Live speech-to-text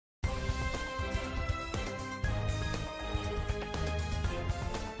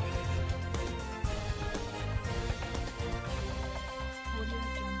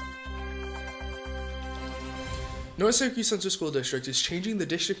North Syracuse Central School District is changing the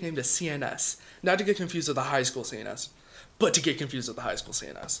district name to CNS, not to get confused with the high school CNS, but to get confused with the high school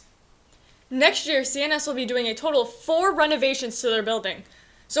CNS. Next year, CNS will be doing a total of 4 renovations to their building.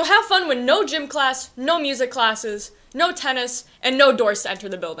 So have fun with no gym class, no music classes, no tennis, and no doors to enter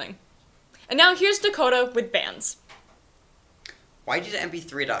the building. And now here's Dakota with bands.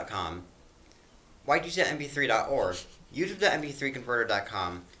 YG2MP3.com, YG2MP3.org,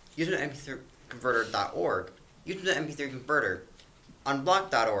 YouTube.MP3converter.com, YouTube.MP3converter.org, YouTube.MP3converter,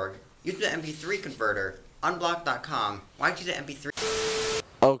 Unblock.org, YouTube.MP3converter, Unblock.com, YG2MP3.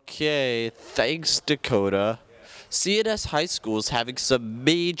 Okay, thanks, Dakota. CNS High School is having some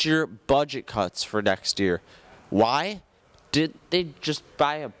major budget cuts for next year. Why? Did they just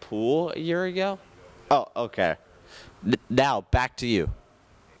buy a pool a year ago? Oh, okay. Now, back to you.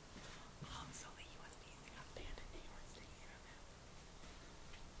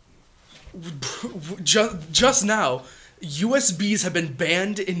 Just now, USBs have been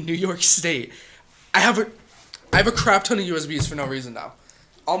banned in New York State. I have a crap ton of USBs for no reason now.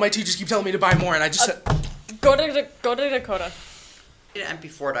 All my teachers keep telling me to buy more, and I just said... Go to Dakota.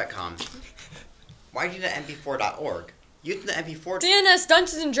 YG2MP4.com, YG2MP4.org, YouTube.MP4. CNS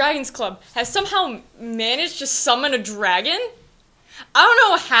Dungeons and Dragons Club has somehow managed to summon a dragon? I don't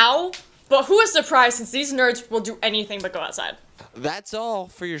know how, but who is surprised since these nerds will do anything but go outside. That's all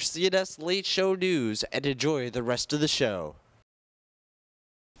for your CNS Late Show news, and enjoy the rest of the show.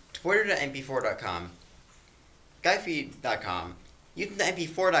 Twitter.mp4.com, Guyfeed.com,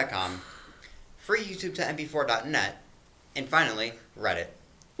 YouTube.mp4.com, free YouTube.mp4.net, and finally, Reddit.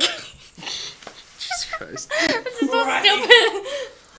 Jesus Christ. This is so stupid.